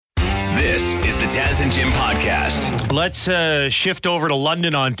This is the Taz and Jim podcast. Let's shift over to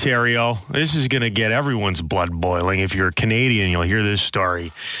London, Ontario. This is going to get everyone's blood boiling. If you're a Canadian, you'll hear this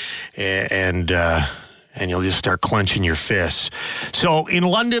story, and you'll just start clenching your fists. So in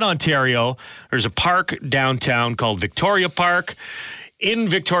London, Ontario, there's a park downtown called Victoria Park. In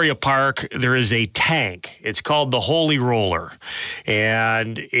Victoria Park, there is a tank. It's called the Holy Roller,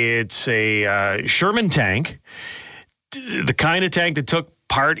 and it's a Sherman tank, the kind of tank that took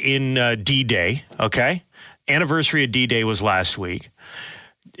part in D-Day, okay? Anniversary of D-Day was last week.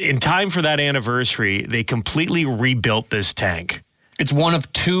 In time for that anniversary, they completely rebuilt this tank. It's one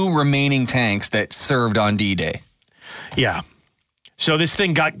of two remaining tanks that served on D-Day. Yeah. So this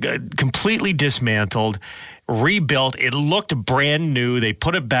thing got completely dismantled, rebuilt. It looked brand new. They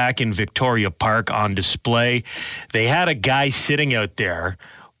put it back in Victoria Park on display. They had a guy sitting out there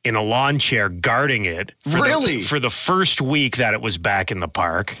in a lawn chair guarding it for the first week that it was back in the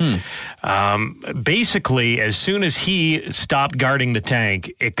park. Basically, as soon as he stopped guarding the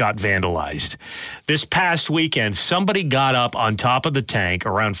tank, it got vandalized. This past weekend, somebody got up on top of the tank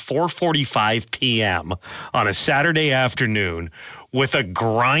around 4:45 p.m. on a Saturday afternoon with a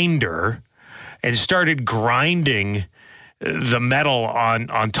grinder and started grinding the metal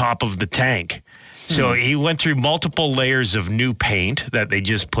on top of the tank. So he went through multiple layers of new paint that they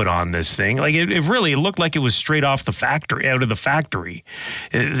just put on this thing. Like it really looked like it was straight off the factory, out of the factory.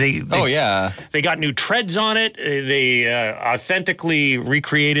 They got new treads on it. They authentically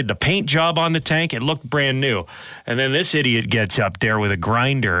recreated the paint job on the tank. It looked brand new. And then this idiot gets up there with a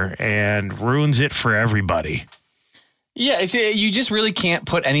grinder and ruins it for everybody. Yeah, you just really can't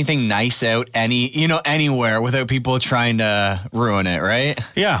put anything nice out anywhere without people trying to ruin it, right?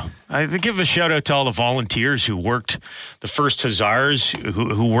 Yeah. I give a shout out to all the volunteers who worked, the first Hussars,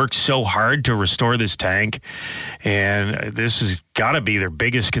 who worked so hard to restore this tank. And this has got to be their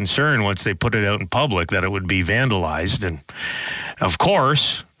biggest concern once they put it out in public, that it would be vandalized. And of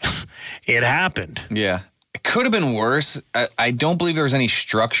course, it happened. Yeah. It could have been worse. I don't believe there was any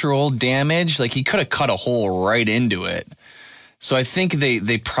structural damage. Like, he could have cut a hole right into it. So I think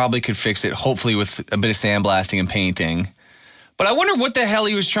they probably could fix it, hopefully with a bit of sandblasting and painting. But I wonder what the hell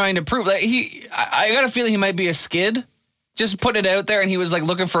he was trying to prove. Like, I got a feeling he might be a skid. Just put it out there and he was like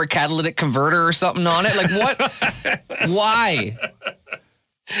looking for a catalytic converter or something on it. Like, what? Why?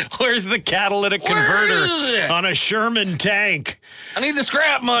 Where's the catalytic converter on a Sherman tank? I need the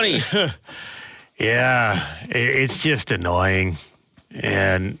scrap money. Yeah, it's just annoying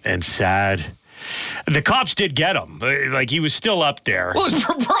and sad. The cops did get him. Like, he was still up there. Well, it's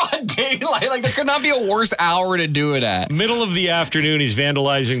for broad daylight. Like, there could not be a worse hour to do it at. Middle of the afternoon, he's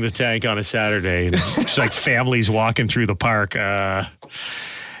vandalizing the tank on a Saturday. It's like families walking through the park. Yeah,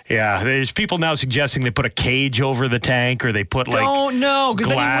 there's people now suggesting they put a cage over the tank, or they put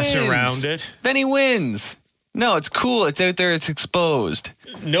glass around it. Then he wins. No, it's cool. It's out there. It's exposed.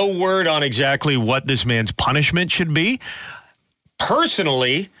 No word on exactly what this man's punishment should be.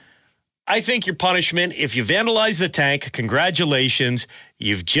 Personally, I think your punishment, if you vandalize the tank, congratulations,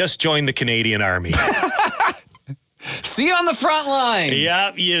 you've just joined the Canadian Army. See you on the front line.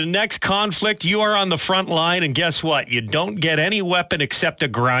 Yeah, your next conflict, you are on the front line, and guess what? You don't get any weapon except a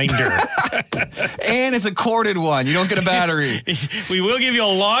grinder. And it's a corded one. You don't get a battery. We will give you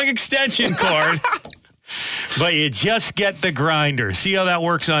a long extension cord. But you just get the grinder. See how that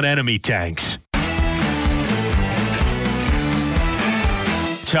works on enemy tanks.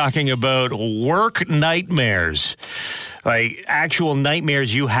 Talking about work nightmares, like actual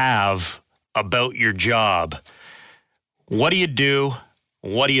nightmares you have about your job. What do you do?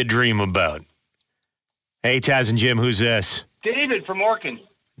 What do you dream about? Hey, Taz and Jim, who's this? David from Orkin.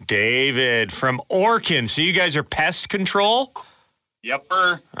 David from Orkin. So you guys are pest control?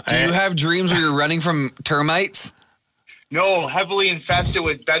 Yepper. Do you have dreams where you're running from termites? No, heavily infested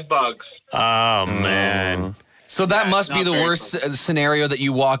with bed bugs. Oh, man. So that must be the worst scenario that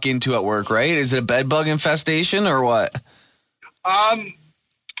you walk into at work, right? Is it a bed bug infestation or what?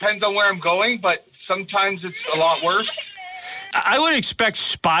 Depends on where I'm going, but sometimes it's a lot worse. I would expect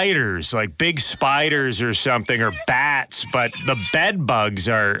spiders, like big spiders or something, or bats, but the bed bugs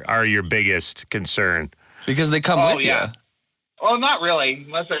are your biggest concern. Because they come with you. Well, not really,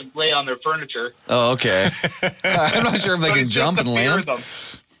 unless I lay on their furniture. Oh, okay. I'm not sure if they can jump and land.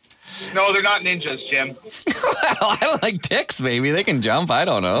 No, they're not ninjas, Jim. Well, I like ticks, maybe. They can jump. I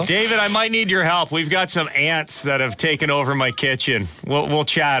don't know. David, I might need your help. We've got some ants that have taken over my kitchen. We'll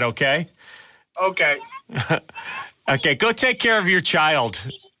chat, okay? Okay. Okay, go take care of your child.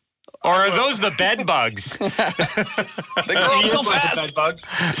 Or are those the bed bugs? They grow up so fast. Bed bugs.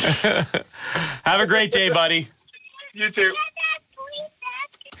 Have a great day, buddy. You too.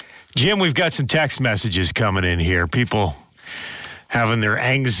 Jim, we've got some text messages coming in here. People having their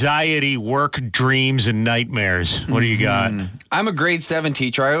anxiety, work, dreams, and nightmares. What do you got? I'm a grade 7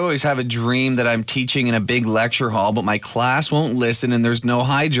 teacher. I always have a dream that I'm teaching in a big lecture hall, but my class won't listen and there's no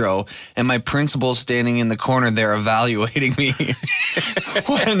hydro. And my principal's standing in the corner there evaluating me.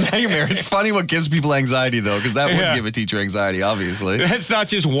 What a nightmare. It's funny what gives people anxiety, though, because that would give a teacher anxiety, obviously. That's not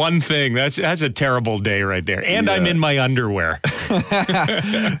just one thing. That's a terrible day right there. And I'm in my underwear.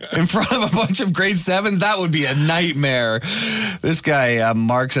 In front of a bunch of grade 7s, that would be a nightmare. This guy,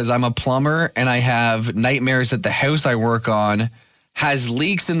 Mark, says, I'm a plumber and I have nightmares that the house I work on has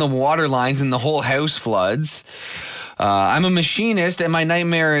leaks in the water lines and the whole house floods. I'm a machinist and my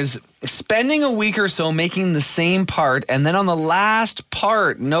nightmare is spending a week or so making the same part, and then on the last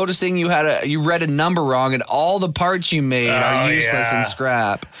part, noticing you read a number wrong and all the parts you made are useless and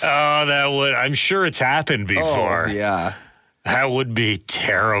scrap. Oh, I'm sure it's happened before. Oh, yeah. That would be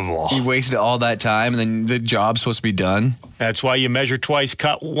terrible. You wasted all that time and then the job's supposed to be done. That's why you measure twice,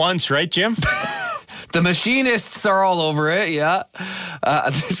 cut once, right, Jim? The machinists are all over it, yeah.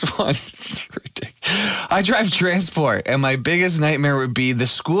 This one is ridiculous. I drive transport, and my biggest nightmare would be the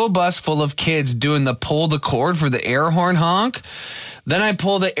school bus full of kids doing the pull the cord for the air horn honk. Then I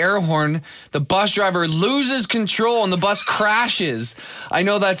pull the air horn, the bus driver loses control, and the bus crashes. I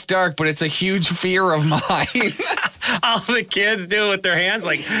know that's dark, but it's a huge fear of mine. All the kids do it with their hands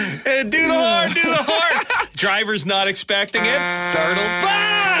like, do the horn, do the horn. Driver's not expecting it. Startled.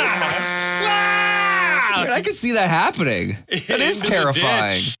 Dude, I can see that happening. That is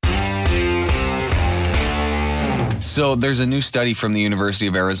terrifying. So there's a new study from the University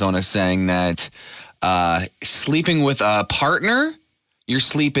of Arizona saying that sleeping with a partner, your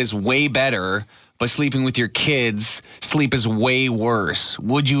sleep is way better, but sleeping with your kids, sleep is way worse.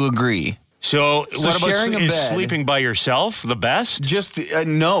 Would you agree? So what about sharing a is bed, sleeping by yourself the best? Just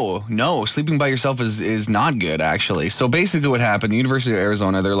no. Sleeping by yourself is not good, actually. So basically what happened, the University of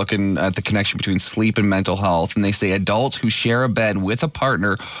Arizona, they're looking at the connection between sleep and mental health, and they say adults who share a bed with a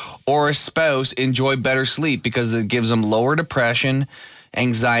partner or a spouse enjoy better sleep because it gives them lower depression,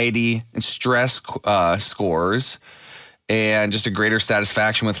 anxiety, and stress scores, and just a greater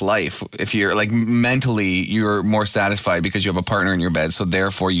satisfaction with life. If you're like mentally, you're more satisfied because you have a partner in your bed, so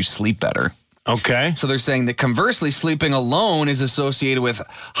therefore you sleep better. Okay. So they're saying that conversely, sleeping alone is associated with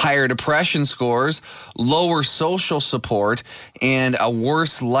higher depression scores, lower social support, and a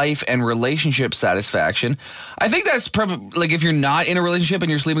worse life and relationship satisfaction. I think that's probably, like, if you're not in a relationship and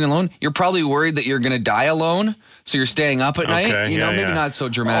you're sleeping alone, you're probably worried that you're going to die alone. So you're staying up at night, maybe not so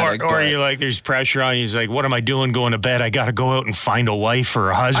dramatic. Or you're like, there's pressure on you. He's like, what am I doing going to bed? I got to go out and find a wife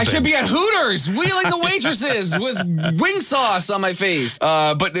or a husband. I should be at Hooters wheeling the waitresses with wing sauce on my face.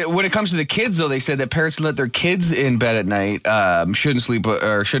 But when it comes to the kids, though, they said that parents who let their kids in bed at night shouldn't sleep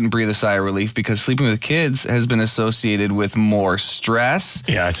or shouldn't breathe a sigh of relief because sleeping with kids has been associated with more stress.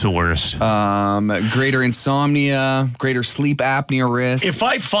 Yeah, it's the worst. Greater insomnia, greater sleep apnea risk. If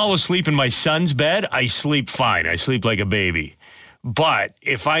I fall asleep in my son's bed, I sleep fine. I sleep like a baby. But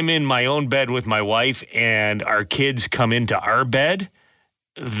if I'm in my own bed with my wife and our kids come into our bed,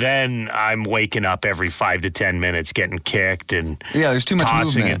 then I'm waking up every 5 to 10 minutes getting kicked and there's too much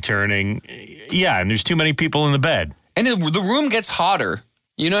tossing movement and turning. Yeah, and there's too many people in the bed. And the room gets hotter.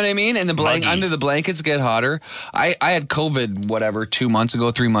 You know what I mean? And under the blankets get hotter. I had COVID, 3 months ago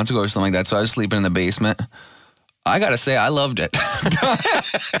or something like that. So I was sleeping in the basement. I got to say, I loved it. I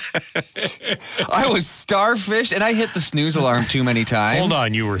was starfished, and I hit the snooze alarm too many times. Hold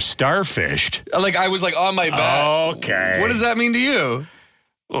on, you were starfished? Like, I was, like, on my back. Okay. What does that mean to you?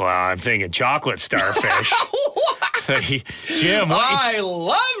 Well, I'm thinking chocolate starfish. Jim, I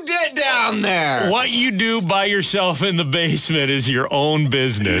loved it down there. What you do by yourself in the basement is your own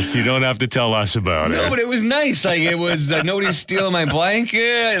business. You don't have to tell us about it. No, but it was nice. Like, it was nobody's stealing my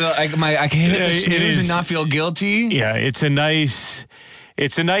blanket. I can hit the snooze and not feel guilty. Yeah, it's a nice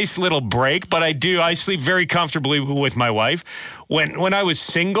little break, but I sleep very comfortably with my wife. When I was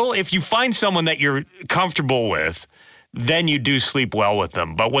single, if you find someone that you're comfortable with, then you do sleep well with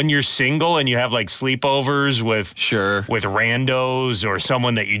them. But when you're single and you have like sleepovers with randos or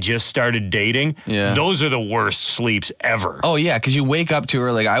someone that you just started dating, those are the worst sleeps ever. Oh, yeah, because you wake up too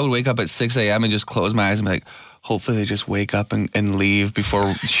early. Like, I would wake up at 6 a.m. and just close my eyes and be like, hopefully they just wake up and leave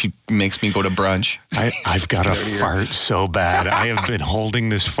before she makes me go to brunch. I've got a fart so bad. I have been holding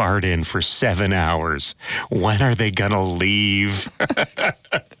this fart in for 7 hours. When are they going to leave?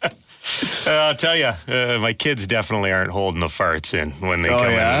 I'll tell you, my kids definitely aren't holding the farts in when they come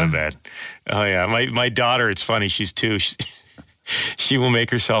into the bed. Oh, yeah. My daughter, it's funny, she's 2. She will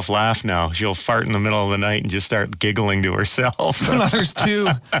make herself laugh now. She'll fart in the middle of the night and just start giggling to herself. So now there's 2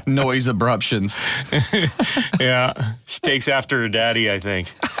 noise abruptions. Yeah. She takes after her daddy, I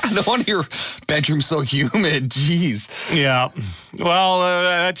think. No wonder your bedroom's so humid. Jeez. Yeah. Well,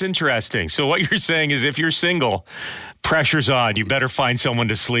 that's interesting. So what you're saying is if you're single, pressure's on. You better find someone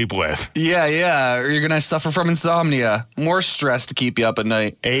to sleep with. Yeah. Or you're going to suffer from insomnia. More stress to keep you up at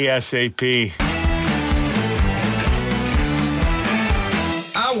night. ASAP.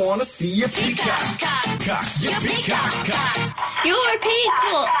 I want to see you peacock. Cock, you peacock. You're a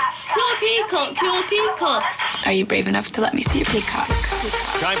peacock. You're a peacock. You're a peacock. Are you brave enough to let me see your peacock?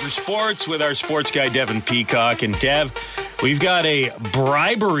 Time for sports with our sports guy, Devin Peacock. And Dev, we've got a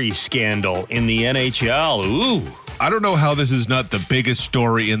bribery scandal in the NHL. Ooh. I don't know how this is not the biggest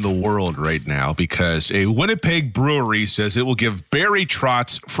story in the world right now, because a Winnipeg brewery says it will give Barry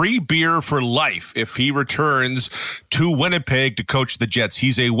Trotz free beer for life if he returns to Winnipeg to coach the Jets.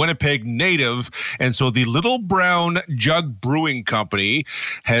 He's a Winnipeg native, and so the Little Brown Jug Brewing Company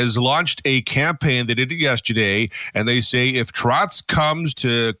has launched a campaign. They did it yesterday, and they say if Trotz comes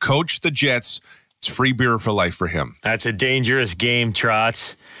to coach the Jets, it's free beer for life for him. That's a dangerous game,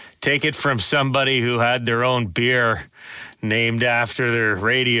 Trotz. Take it from somebody who had their own beer named after their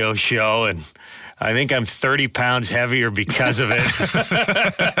radio show, and I think I'm 30 pounds heavier because of it.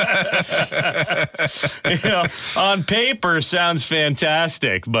 On paper, sounds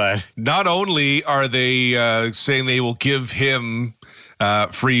fantastic, but not only are they saying they will give him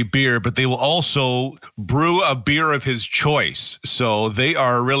free beer, but they will also brew a beer of his choice. So they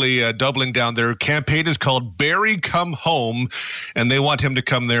are really doubling down. Their campaign is called Barry Come Home, and they want him to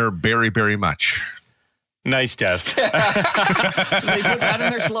come there very, very much. Nice, Dev. They put that in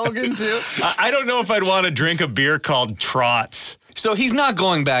their slogan, too? I don't know if I'd want to drink a beer called Trotz. So he's not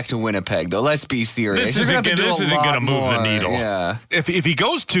going back to Winnipeg, though. Let's be serious. This isn't going to move the needle. Yeah. If he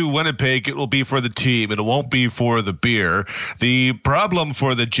goes to Winnipeg, it will be for the team. It won't be for the beer. The problem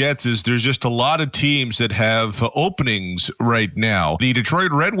for the Jets is there's just a lot of teams that have openings right now. The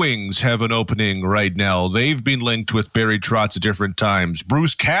Detroit Red Wings have an opening right now. They've been linked with Barry Trotz at different times.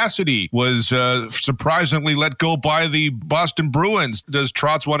 Bruce Cassidy was surprisingly let go by the Boston Bruins. Does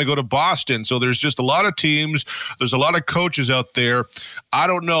Trotz want to go to Boston? So there's just a lot of teams. There's a lot of coaches out there. I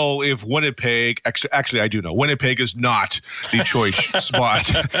don't know if Winnipeg, actually I do know, Winnipeg is not the choice spot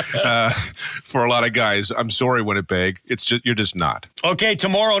for a lot of guys. I'm sorry, Winnipeg. You're just not. Okay,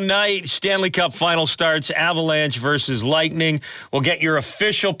 tomorrow night, Stanley Cup final starts, Avalanche versus Lightning. We'll get your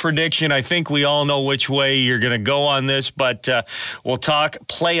official prediction. I think we all know which way you're going to go on this, but we'll talk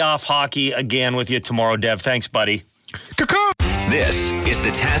playoff hockey again with you tomorrow, Dev. Thanks, buddy. This is the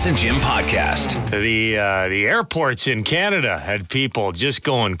Taz and Jim podcast. The airports in Canada had people just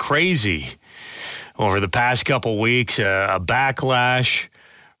going crazy over the past couple weeks. A backlash.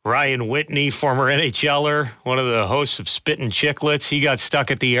 Ryan Whitney, former NHLer, one of the hosts of Spittin' Chicklets, he got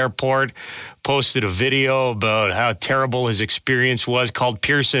stuck at the airport, posted a video about how terrible his experience was, called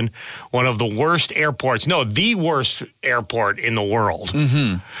Pearson one of the worst airports. No, the worst airport in the world.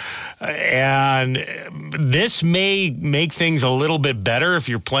 Mm-hmm. And this may make things a little bit better if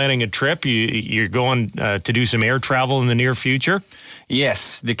you're planning a trip. You're going to do some air travel in the near future.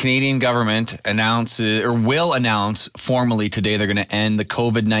 Yes, the Canadian government will announce formally today they're going to end the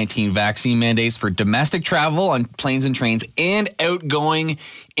COVID-19 vaccine mandates for domestic travel on planes and trains and outgoing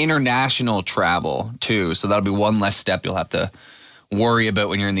international travel too. So that'll be one less step you'll have to worry about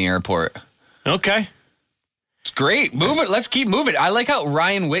when you're in the airport. Okay. It's great. Move it. Let's keep moving. I like how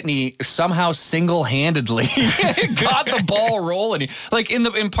Ryan Whitney somehow single-handedly got the ball rolling. Like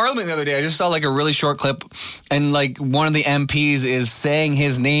in Parliament the other day, I just saw like a really short clip, and like one of the MPs is saying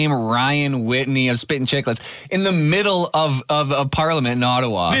his name, Ryan Whitney of Spittin' Chicklets, in the middle of Parliament in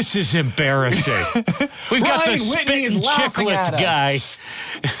Ottawa. This is embarrassing. We've got the Spittin' Chicklets guy.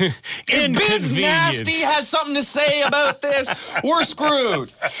 If Biz Nasty has something to say about this, we're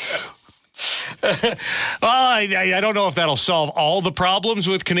screwed. Well, I don't know if that'll solve all the problems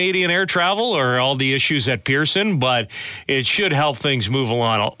with Canadian air travel or all the issues at Pearson, but it should help things move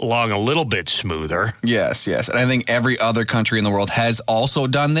along a little bit smoother. Yes. And I think every other country in the world has also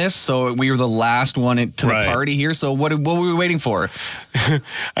done this, so we were the last one to the party here, so what were we waiting for?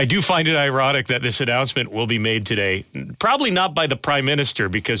 I do find it ironic that this announcement will be made today. Probably not by the Prime Minister,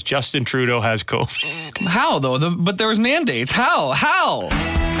 because Justin Trudeau has COVID. How, though? But there was mandates. How?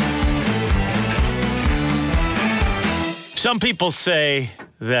 Some people say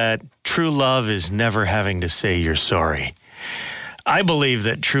that true love is never having to say you're sorry. I believe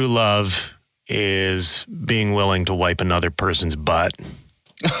that true love is being willing to wipe another person's butt.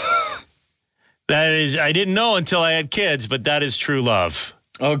 That is, I didn't know until I had kids, but that is true love.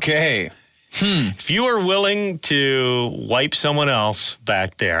 Okay. If you are willing to wipe someone else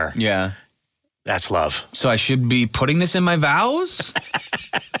back there, Yeah. that's love. So I should be putting this in my vows?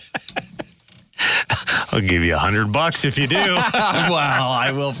 I'll give you $100 if you do. Well,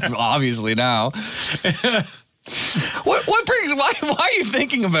 I will obviously now. What brings? Why are you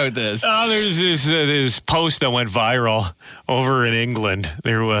thinking about this? Oh, there's this post that went viral over in England.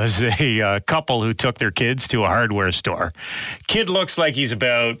 There was a couple who took their kids to a hardware store. Kid looks like he's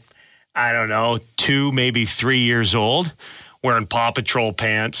about, I don't know, 2, maybe 3 years old, wearing Paw Patrol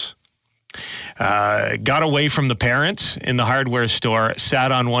pants. Got away from the parents in the hardware store,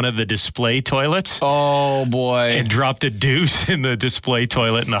 sat on one of the display toilets. Oh, boy. And dropped a deuce in the display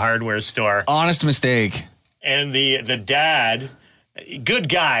toilet in the hardware store. Honest mistake. And the dad, good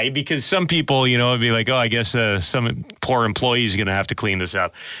guy, because some people, would be like, oh, I guess some poor employee is going to have to clean this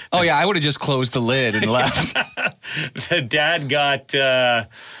up. Oh, yeah, I would have just closed the lid and left. The dad got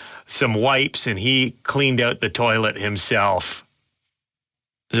some wipes, and he cleaned out the toilet himself.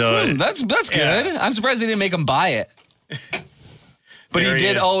 So that's good. Yeah. I'm surprised they didn't make him buy it. But There he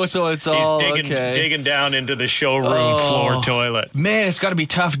did. is. Oh, so it's all digging down into the showroom floor toilet. Man, it's got to be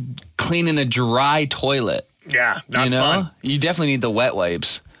tough cleaning a dry toilet. Yeah, not fun. You definitely need the wet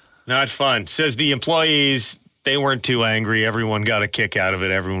wipes. Not fun. Says the employees, they weren't too angry. Everyone got a kick out of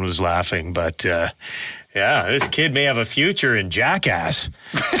it. Everyone was laughing. But, yeah, this kid may have a future in Jackass.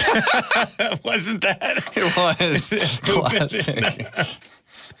 Wasn't that? It was. Classic.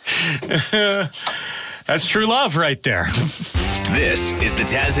 That's true love right there. This is the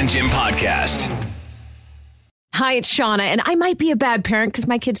Taz and Jim podcast. Hi, it's Shauna, and I might be a bad parent because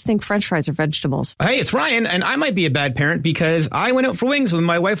my kids think French fries are vegetables. Hey, it's Ryan, and I might be a bad parent because I went out for wings when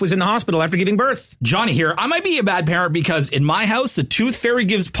my wife was in the hospital after giving birth. Johnny here. I might be a bad parent because in my house, the tooth fairy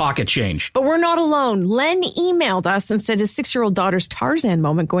gives pocket change. But we're not alone. Len emailed us and said his 6-year-old daughter's Tarzan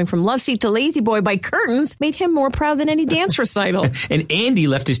moment going from love seat to lazy boy by curtains made him more proud than any dance recital. And Andy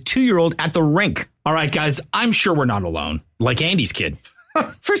left his 2-year-old at the rink. All right, guys, I'm sure we're not alone. Like Andy's kid.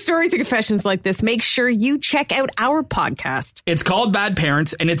 For stories and confessions like this, make sure you check out our podcast. It's called Bad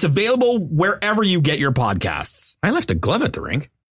Parents, and it's available wherever you get your podcasts. I left a glove at the rink.